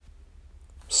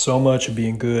So much of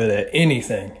being good at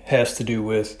anything has to do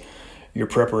with your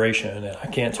preparation. And I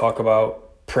can't talk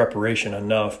about preparation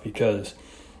enough because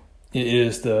it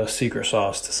is the secret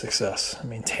sauce to success. I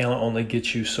mean, talent only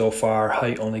gets you so far,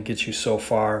 height only gets you so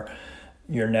far,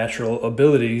 your natural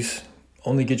abilities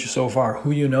only get you so far.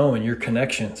 Who you know and your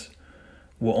connections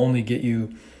will only get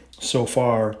you so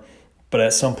far. But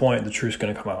at some point, the truth's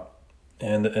going to come out.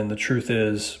 And the truth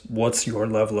is, what's your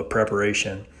level of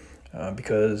preparation?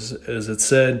 Because as it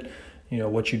said,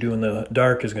 what you do in the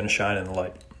dark is going to shine in the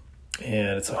light.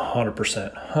 And it's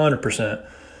 100%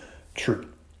 true.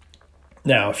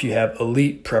 Now, if you have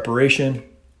elite preparation,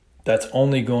 that's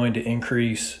only going to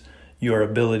increase your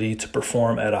ability to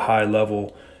perform at a high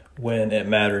level when it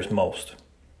matters most.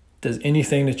 Does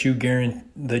anything that you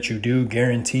do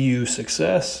guarantee you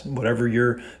success, whatever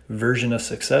your version of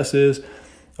success is?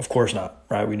 Of course not,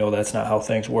 right? We know that's not how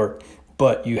things work.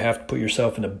 But you have to put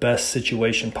yourself in the best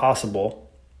situation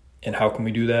possible. And how can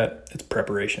we do that? It's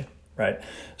preparation, right?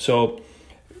 So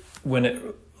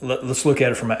let's look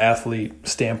at it from an athlete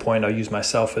standpoint. I'll use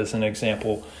myself as an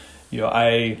example.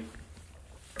 I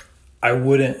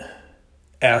wouldn't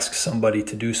ask somebody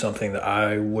to do something that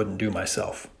I wouldn't do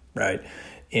myself, right?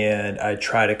 And I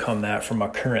try to come that from a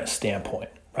current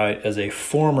standpoint, right? As a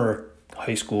former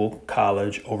high school,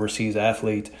 college, overseas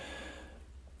athlete,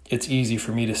 it's easy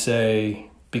for me to say,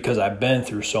 because I've been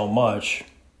through so much,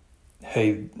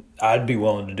 hey, I'd be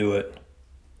willing to do it.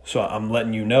 So I'm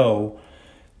letting you know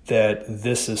that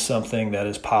this is something that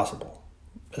is possible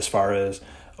as far as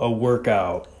a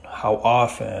workout, how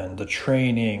often, the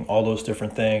training, all those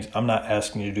different things. I'm not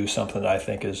asking you to do something that I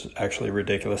think is actually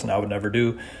ridiculous and I would never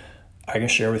do. I can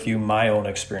share with you my own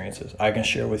experiences. I can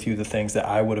share with you the things that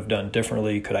I would have done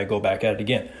differently. Could I go back at it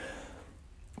again?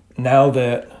 Now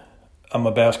that I'm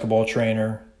a basketball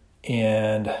trainer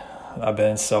and I've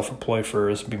been self-employed for,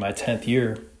 this will be my 10th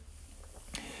year,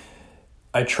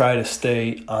 I try to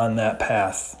stay on that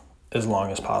path as long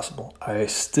as possible. I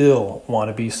still want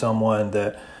to be someone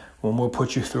that when we'll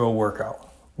put you through a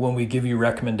workout, when we give you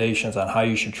recommendations on how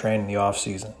you should train in the off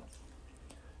season,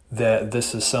 that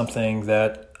this is something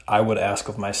that I would ask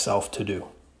of myself to do.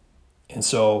 And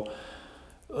so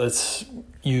let's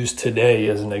use today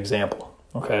as an example.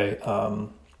 Okay.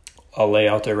 I'll lay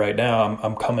out there right now.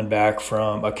 I'm coming back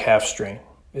from a calf strain.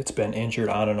 It's been injured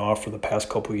on and off for the past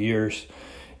couple of years.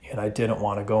 And I didn't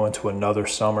want to go into another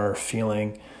summer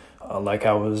feeling like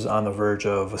I was on the verge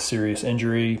of a serious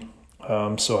injury.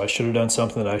 So I should have done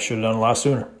something that I should have done a lot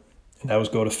sooner. And that was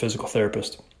go to a physical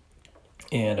therapist.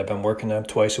 And I've been working them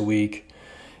twice a week.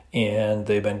 And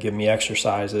they've been giving me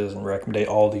exercises and recommend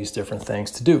all these different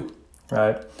things to do,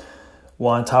 right?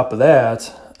 Well, on top of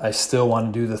that, I still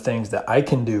want to do the things that I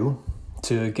can do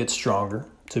to get stronger,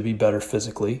 to be better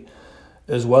physically,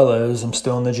 as well as I'm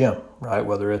still in the gym, right?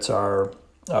 Whether it's our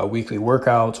weekly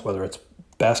workouts, whether it's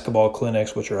basketball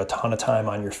clinics, which are a ton of time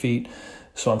on your feet.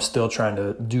 So I'm still trying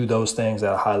to do those things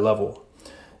at a high level.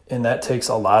 And that takes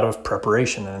a lot of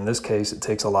preparation. And in this case, it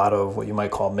takes a lot of what you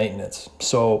might call maintenance.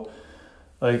 So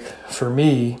like for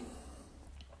me,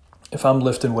 if I'm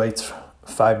lifting weights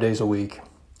 5 days a week,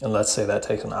 and let's say that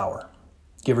takes an hour,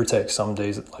 give or take. Some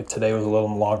days, like today was a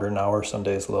little longer than an hour, some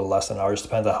days a little less than an hour. It just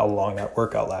depends on how long that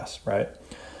workout lasts, right?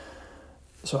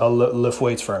 So I'll lift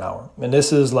weights for an hour. And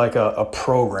this is like a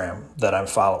program that I'm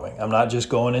following. I'm not just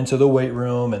going into the weight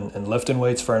room and lifting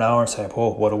weights for an hour and saying,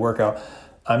 oh, what a workout.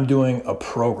 I'm doing a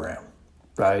program,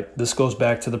 right? This goes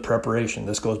back to the preparation.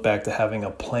 This goes back to having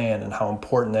a plan and how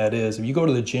important that is. If you go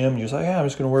to the gym, you're just like, I'm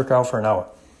just going to work out for an hour.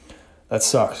 That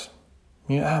sucks.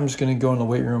 I'm just going to go in the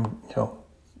weight room,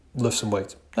 lift some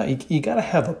weights. No, you got to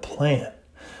have a plan,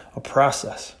 a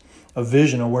process, a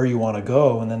vision of where you want to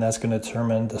go, and then that's going to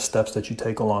determine the steps that you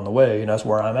take along the way, and that's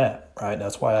where I'm at, right?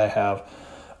 That's why I have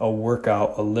a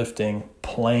workout, a lifting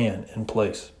plan in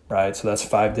place, right? So that's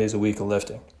 5 days a week of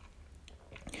lifting.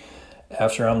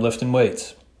 After I'm lifting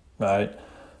weights, right,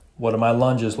 what do my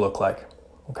lunges look like?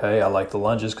 Okay, I like the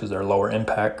lunges because they're lower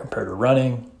impact compared to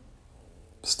running.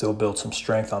 Still build some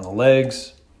strength on the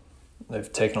legs.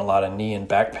 They've taken a lot of knee and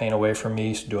back pain away from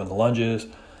me doing the lunges,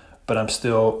 but I'm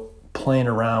still playing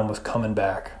around with coming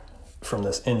back from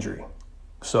this injury.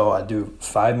 So I do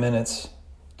 5 minutes.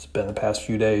 It's been the past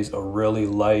few days, a really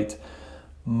light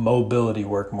mobility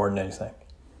work more than anything.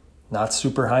 Not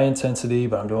super high intensity,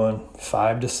 but I'm doing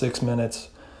 5 to 6 minutes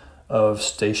of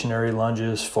stationary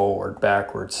lunges, forward,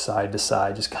 backwards, side to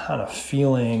side, just kind of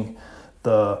feeling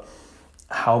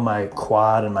how my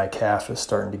quad and my calf is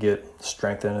starting to get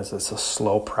strengthened. It's a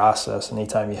slow process.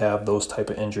 Anytime you have those type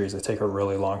of injuries, they take a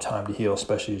really long time to heal,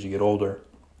 especially as you get older.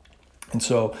 And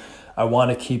so I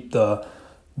want to keep the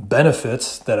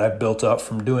benefits that I've built up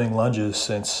from doing lunges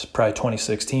since probably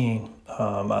 2016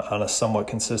 on a somewhat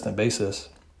consistent basis,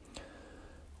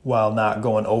 while not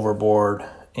going overboard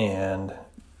and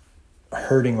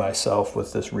hurting myself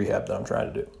with this rehab that I'm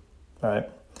trying to do. All right.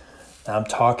 I'm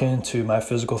talking to my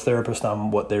physical therapist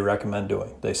on what they recommend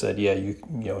doing. They said, yeah,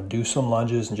 you do some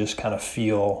lunges and just kind of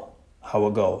feel how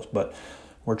it goes. But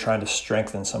we're trying to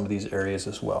strengthen some of these areas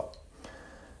as well.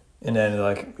 And then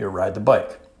you ride the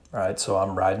bike, right? So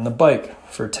I'm riding the bike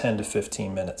for 10 to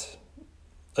 15 minutes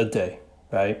a day,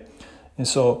 right? And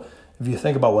so if you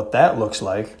think about what that looks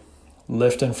like,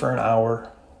 lifting for an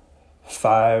hour,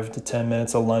 5 to 10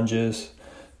 minutes of lunges,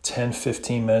 10,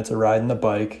 15 minutes of riding the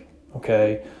bike,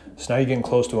 okay? So now you're getting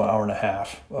close to an hour and a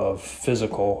half of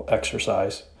physical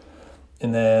exercise.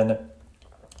 And then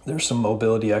there's some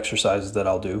mobility exercises that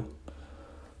I'll do.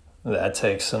 That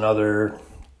takes another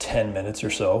 10 minutes or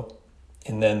so.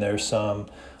 And then there's some,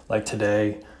 like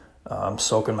today, I'm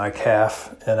soaking my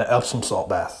calf in an Epsom salt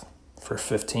bath for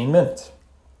 15 minutes,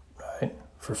 right?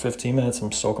 For 15 minutes,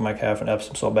 I'm soaking my calf in an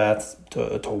Epsom salt bath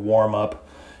to warm up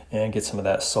and get some of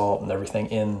that salt and everything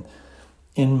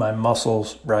in my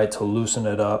muscles, right, to loosen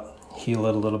it up, heal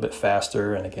it a little bit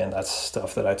faster. And again, that's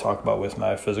stuff that I talk about with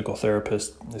my physical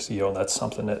therapist. That's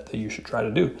something that you should try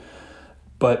to do.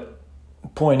 But the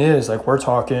point is, we're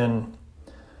talking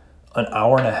an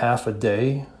hour and a half a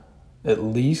day, at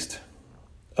least,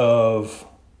 of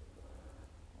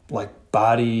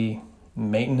body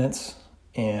maintenance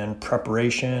and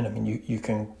preparation. I mean, you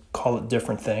can call it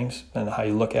different things and how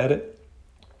you look at it.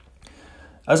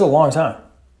 That's a long time,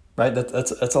 right?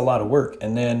 That's a lot of work.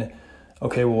 And then,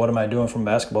 okay, well, what am I doing from a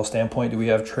basketball standpoint? Do we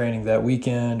have training that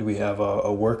weekend? Do we have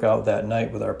a workout that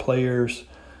night with our players?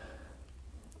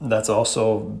 That's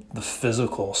also the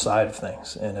physical side of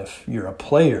things. And if you're a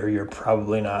player, you're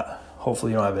probably not,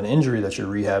 hopefully you don't have an injury that you're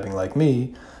rehabbing like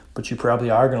me, but you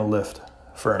probably are going to lift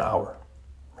for an hour,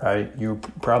 right? You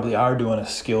probably are doing a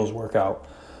skills workout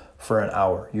for an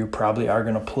hour. You probably are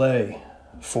going to play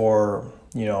for,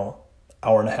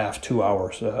 hour and a half, 2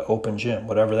 hours, open gym,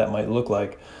 whatever that might look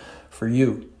like for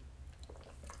you.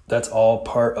 That's all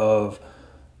part of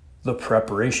the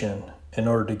preparation in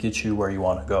order to get you where you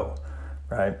want to go.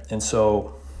 Right. And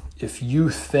so if you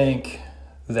think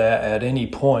that at any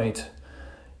point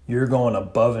you're going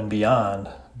above and beyond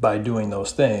by doing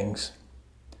those things,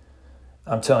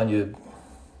 I'm telling you,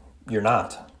 you're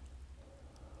not.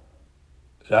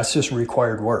 That's just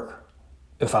required work.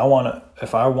 If I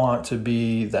want to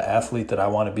be the athlete that I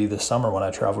want to be this summer when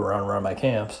I travel around and run my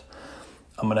camps,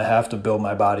 I'm going to have to build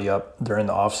my body up during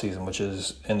the off season, which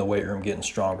is in the weight room getting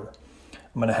stronger.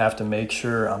 I'm going to have to make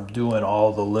sure I'm doing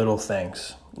all the little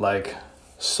things, like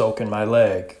soaking my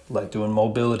leg, like doing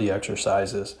mobility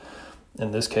exercises.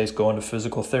 In this case, going to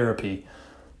physical therapy.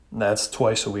 That's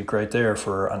twice a week right there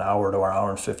for an hour to an hour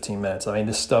and 15 minutes. I mean,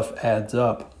 this stuff adds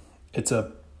up. It's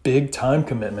a big time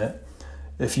commitment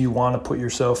if you want to put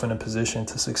yourself in a position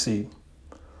to succeed.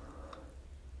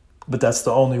 But that's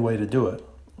the only way to do it.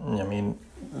 I mean,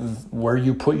 where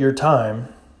you put your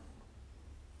time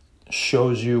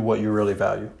shows you what you really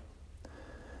value.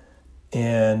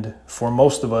 And for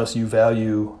most of us, you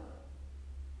value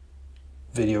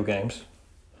video games.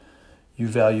 You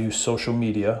value social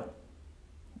media.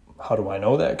 How do I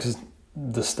know that? Because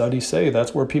the studies say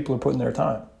that's where people are putting their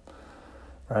time,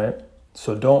 right?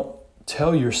 So don't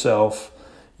tell yourself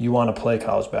you want to play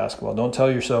college basketball. Don't tell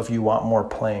yourself you want more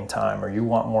playing time or you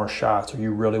want more shots or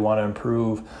you really want to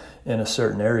improve in a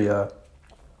certain area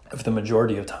if the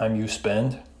majority of time you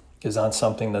spend is on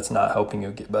something that's not helping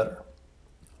you get better.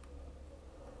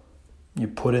 You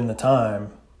put in the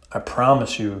time, I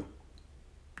promise you,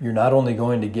 you're not only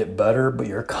going to get better, but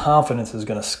your confidence is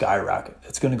going to skyrocket.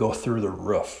 It's going to go through the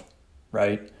roof,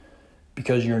 right?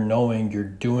 Because you're knowing you're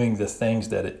doing the things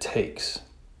that it takes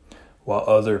while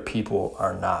other people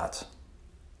are not.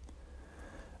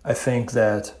 I think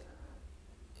that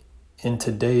in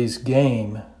today's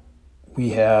game,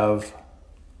 we have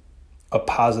a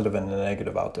positive and a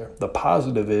negative out there. The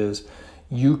positive is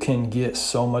you can get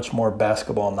so much more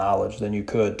basketball knowledge than you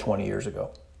could 20 years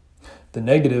ago. The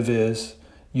negative is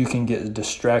you can get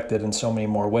distracted in so many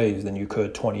more ways than you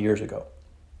could 20 years ago.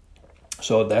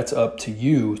 So that's up to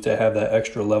you to have that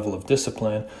extra level of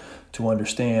discipline to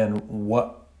understand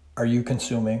what are you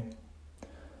consuming,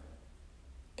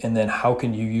 and then how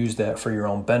can you use that for your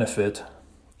own benefit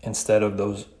instead of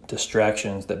those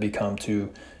distractions that become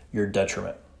to your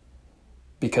detriment.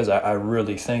 Because I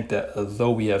really think that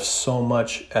though we have so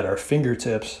much at our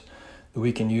fingertips that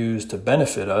we can use to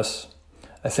benefit us,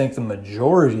 I think the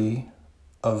majority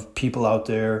of people out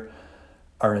there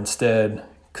are instead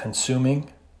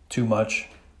consuming too much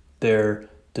They're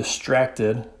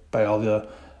distracted by all the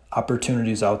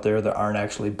opportunities out there that aren't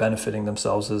actually benefiting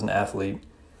themselves as an athlete,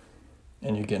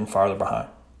 and you're getting farther behind.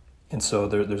 And so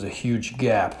there's a huge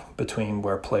gap between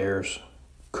where players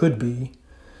could be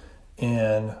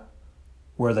and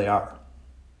where they are.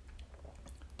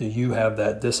 Do you have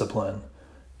that discipline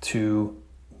to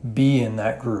be in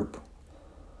that group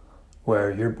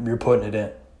where you're putting it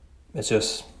in?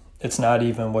 It's not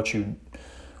even what you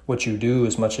do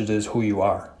as much as it is who you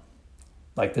are.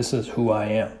 Like, this is who I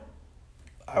am.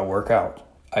 I work out.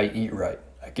 I eat right.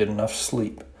 I get enough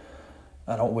sleep.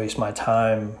 I don't waste my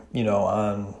time,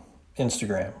 on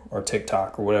Instagram or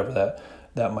TikTok or whatever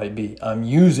that might be. I'm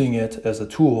using it as a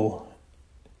tool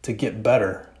to get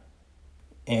better.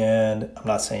 And I'm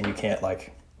not saying you can't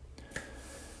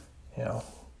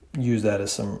use that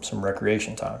as some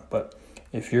recreation time. But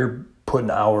if you're putting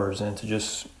hours into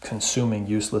just consuming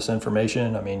useless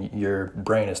information, your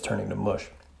brain is turning to mush.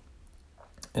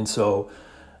 And so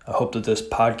I hope that this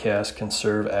podcast can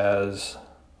serve as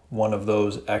one of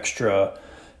those extra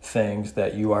things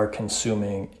that you are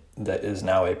consuming that is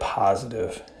now a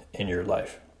positive in your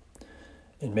life.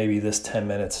 And maybe this 10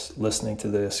 minutes listening to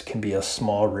this can be a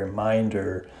small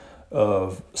reminder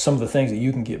of some of the things that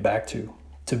you can get back to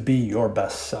be your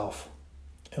best self.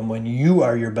 And when you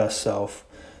are your best self,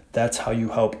 that's how you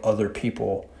help other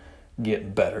people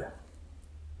get better.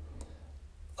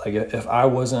 Like, if I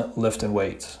wasn't lifting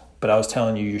weights, but I was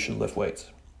telling you should lift weights.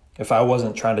 If I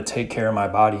wasn't trying to take care of my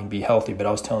body and be healthy, but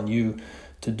I was telling you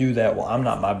to do that, well, I'm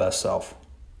not my best self.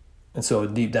 And so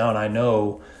deep down, I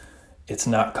know it's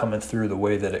not coming through the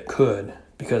way that it could,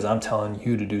 because I'm telling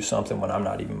you to do something when I'm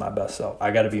not even my best self.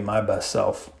 I got to be my best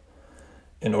self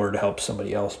in order to help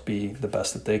somebody else be the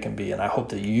best that they can be. And I hope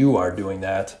that you are doing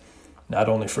that, not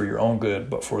only for your own good,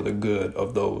 but for the good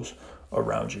of those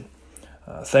around you.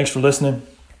 Thanks for listening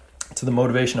to the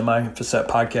Motivation of Mind Facet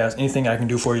podcast. Anything I can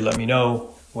do for you, let me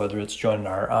know, whether it's joining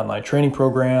our online training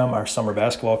program, our summer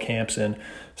basketball camps in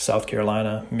South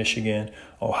Carolina, Michigan,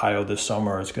 Ohio this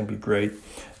summer. It's going to be great.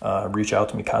 Reach out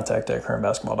to me,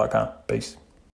 contact@currentbasketball.com. Peace.